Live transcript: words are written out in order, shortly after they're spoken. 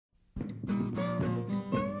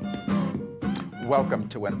Welcome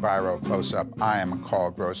to Enviro Close-Up. I am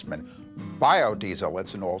Carl Grossman. Biodiesel,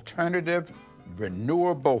 it's an alternative,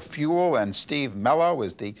 renewable fuel, and Steve Mello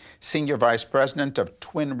is the Senior Vice President of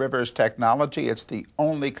Twin Rivers Technology. It's the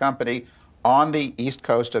only company on the east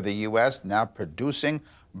coast of the U.S. now producing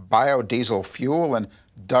biodiesel fuel, and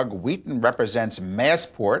Doug Wheaton represents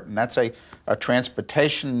Massport, and that's a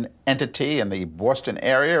transportation entity in the Boston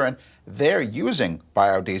area, and they're using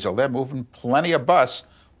biodiesel. They're moving plenty of bus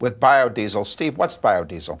with biodiesel. Steve, what's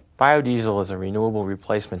biodiesel? Biodiesel is a renewable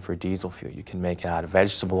replacement for diesel fuel. You can make it out of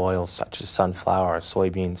vegetable oils such as sunflower or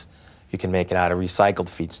soybeans. You can make it out of recycled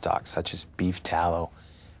feedstocks such as beef tallow,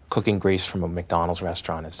 cooking grease from a McDonald's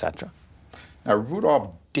restaurant, etc. Now, Rudolf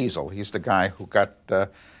Diesel, he's the guy who got the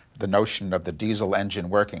notion of the diesel engine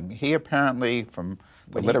working. He apparently, from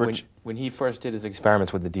the literature... When he first did his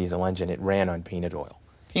experiments with the diesel engine, it ran on peanut oil.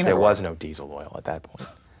 There was no diesel oil at that point.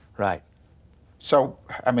 Right. So,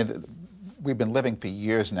 I mean, we've been living for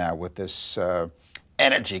years now with this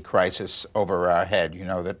energy crisis over our head, you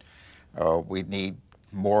know, that we need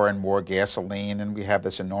more and more gasoline, and we have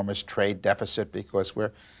this enormous trade deficit because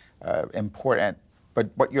we're important. But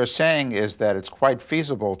what you're saying is that it's quite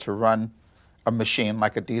feasible to run a machine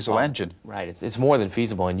like a diesel engine. Right. It's more than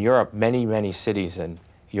feasible. In Europe, many cities in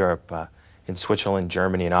Europe, in Switzerland,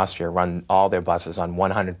 Germany, and Austria, run all their buses on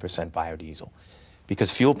 100% biodiesel. Because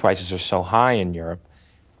fuel prices are so high in Europe,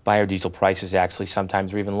 biodiesel prices actually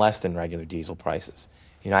sometimes are even less than regular diesel prices.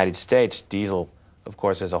 In the United States, diesel, of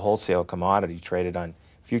course, is a wholesale commodity traded on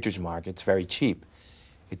futures markets, very cheap.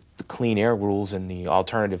 The clean air rules and the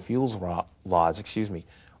alternative fuels laws,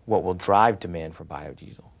 what will drive demand for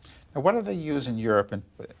biodiesel. Now, what do they use in Europe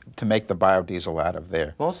to make the biodiesel out of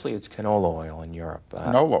there? Mostly it's canola oil in Europe.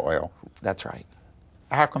 Canola oil? That's right.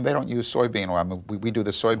 How come they don't use soybean oil? I mean, we do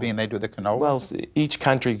the soybean, they do the canola? Well, each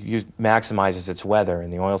country maximizes its weather in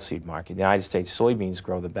the oilseed market. In the United States, soybeans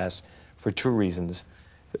grow the best for two reasons.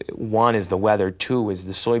 One is the weather. Two is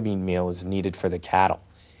the soybean meal is needed for the cattle.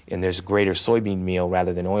 And there's greater soybean meal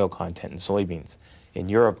rather than oil content in soybeans. In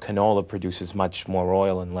Europe, canola produces much more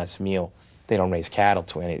oil and less meal. They don't raise cattle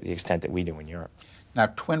to the extent that we do in Europe. Now,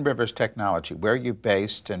 Twin Rivers Technology, where are you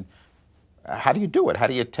based, and how do you do it? How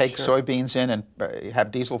do you take soybeans in and have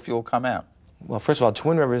diesel fuel come out? Well, first of all,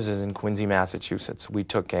 Twin Rivers is in Quincy, Massachusetts. We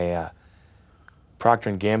took a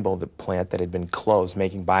Procter & Gamble plant that had been closed,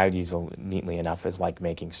 making biodiesel neatly enough as like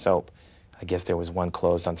making soap. I guess there was one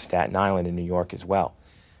closed on Staten Island in New York as well.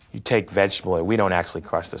 You take vegetable oil. We don't actually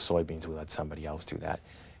crush the soybeans. We let somebody else do that.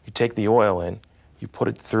 You take the oil in, you put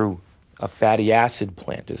it through a fatty acid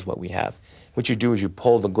plant is what we have. What you do is you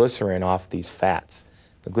pull the glycerin off these fats.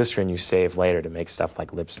 The glycerin you save later to make stuff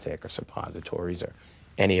like lipstick or suppositories or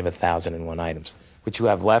any of 1,001 items. What you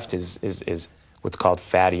have left is what's called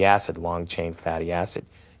fatty acid, long-chain fatty acid.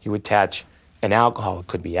 You attach an alcohol. It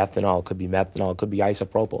could be ethanol, it could be methanol, it could be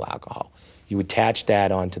isopropyl alcohol. You attach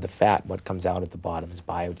that onto the fat. What comes out at the bottom is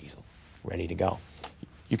biodiesel, ready to go.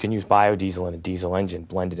 You can use biodiesel in a diesel engine,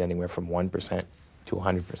 blended anywhere from 1% to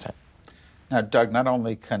 100%. Now, Doug, not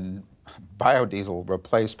only can biodiesel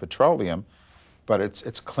replace petroleum, but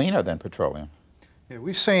it's cleaner than petroleum. Yeah,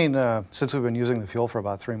 we've seen, since we've been using the fuel for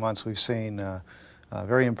about 3 months, we've seen a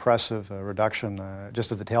very impressive reduction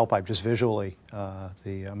just at the tailpipe, just visually,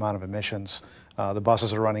 the amount of emissions. The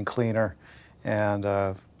buses are running cleaner, and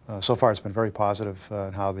so far it's been very positive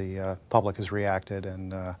in how the public has reacted,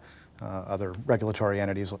 and other regulatory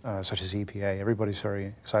entities such as EPA. Everybody's very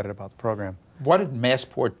excited about the program. Why did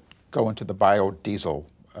Massport go into the biodiesel?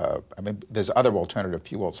 I mean, there's other alternative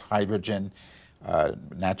fuels, hydrogen,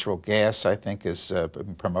 natural gas, I think, is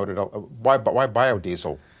promoted. Why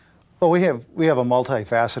biodiesel? Well, we have a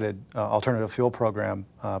multifaceted alternative fuel program,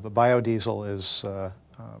 but biodiesel is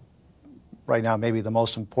right now maybe the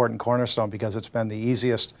most important cornerstone because it's been the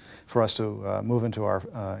easiest for us to move into our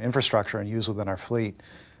infrastructure and use within our fleet.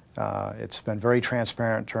 It's been very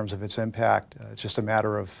transparent in terms of its impact. It's just a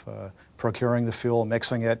matter of procuring the fuel,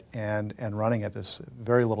 mixing it, and running it. There's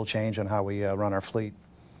very little change in how we run our fleet.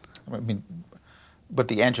 I mean, but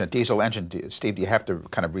the engine, diesel engine, Steve, do you have to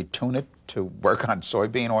kind of retune it to work on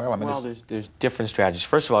soybean oil? I mean, well, there's different strategies.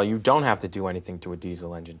 First of all, you don't have to do anything to a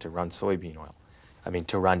diesel engine to run soybean oil. I mean,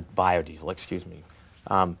 to run biodiesel, excuse me.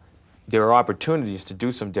 There are opportunities to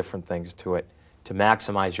do some different things to it to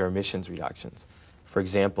maximize your emissions reductions. For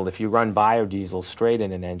example, if you run biodiesel straight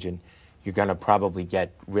in an engine, you're going to probably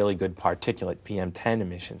get really good particulate PM10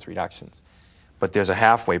 emissions reductions. But there's a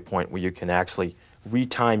halfway point where you can actually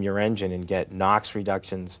retime your engine and get NOx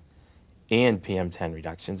reductions and PM10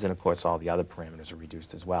 reductions, and of course all the other parameters are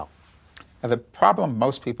reduced as well. Now, the problem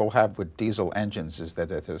most people have with diesel engines is that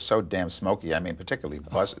they're so damn smoky. I mean, particularly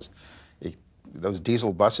buses. those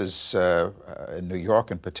diesel buses in New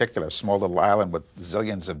York in particular, a small little island with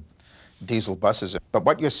zillions of diesel buses. But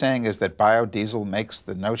what you're saying is that biodiesel makes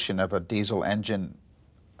the notion of a diesel engine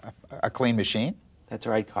a clean machine? That's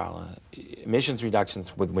right, Carl. Emissions reductions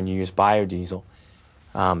when you use biodiesel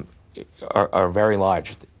are very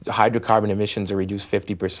large. Hydrocarbon emissions are reduced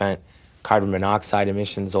 50%, carbon monoxide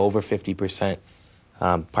emissions over 50%,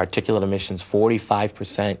 particulate emissions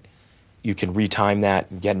 45%. You can retime that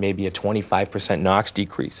and get maybe a 25% NOx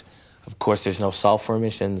decrease. Of course, there's no sulfur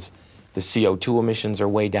emissions. The CO2 emissions are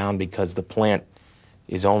way down because the plant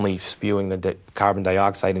is only spewing the carbon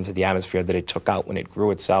dioxide into the atmosphere that it took out when it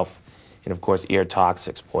grew itself. And of course, air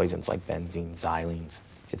toxics, poisons like benzene, xylenes,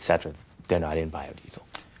 etc., they're not in biodiesel.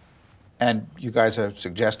 And you guys are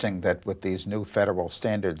suggesting that with these new federal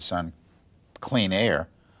standards on clean air,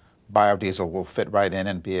 biodiesel will fit right in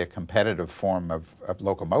and be a competitive form of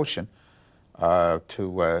locomotion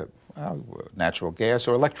to natural gas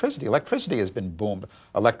or electricity. Electricity has been boomed.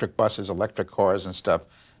 Electric buses, electric cars and stuff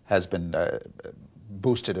has been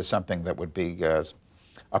boosted as something that would be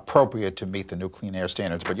appropriate to meet the new clean air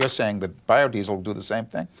standards. But you're saying that biodiesel will do the same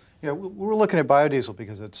thing? Yeah, we're looking at biodiesel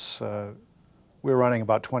because it's, we're running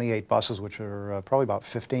about 28 buses, which are probably about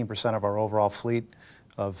 15% of our overall fleet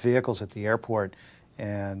of vehicles at the airport.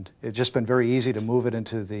 And it's just been very easy to move it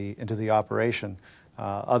into the operation.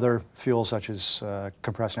 Other fuels such as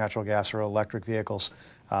compressed natural gas or electric vehicles,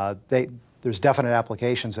 there's definite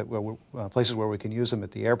applications that places where we can use them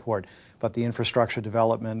at the airport, but the infrastructure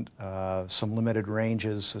development, some limited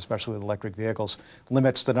ranges, especially with electric vehicles,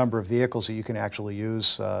 limits the number of vehicles that you can actually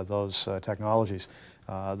use those technologies.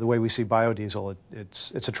 The way we see biodiesel,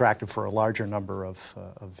 it's attractive for a larger number of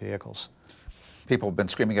vehicles. People have been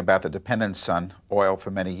screaming about the dependence on oil for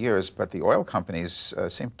many years, but the oil companies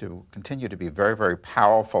seem to continue to be very, very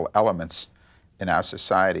powerful elements in our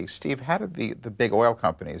society. Steve, how did the big oil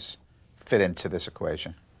companies fit into this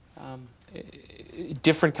equation?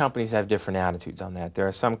 Different companies have different attitudes on that. There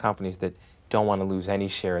are some companies that don't want to lose any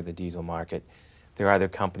share of the diesel market. There are other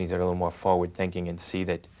companies that are a little more forward-thinking and see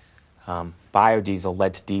that biodiesel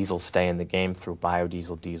lets diesel stay in the game through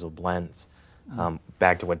biodiesel-diesel blends.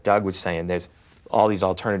 Back to what Doug was saying, there's all these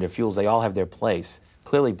alternative fuels, they all have their place.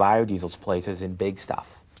 Clearly biodiesel's place is in big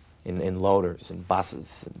stuff, in loaders and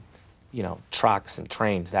buses and, you know, trucks and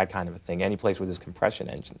trains, that kind of a thing, any place with his compression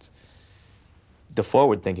engines. The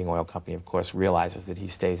forward-thinking oil company, of course, realizes that he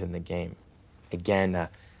stays in the game. Again,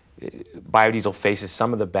 biodiesel faces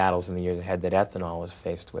some of the battles in the years ahead that ethanol is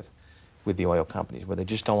faced with the oil companies, where they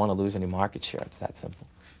just don't want to lose any market share. It's that simple.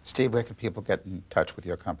 Steve, where can people get in touch with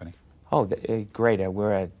your company? Oh, great.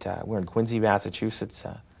 We're in Quincy, Massachusetts.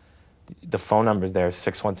 The phone number there is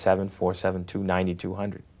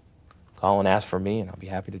 617-472-9200. Call and ask for me, and I'll be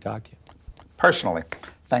happy to talk to you. Personally,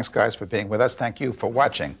 thanks, guys, for being with us. Thank you for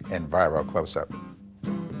watching Enviro Close-Up.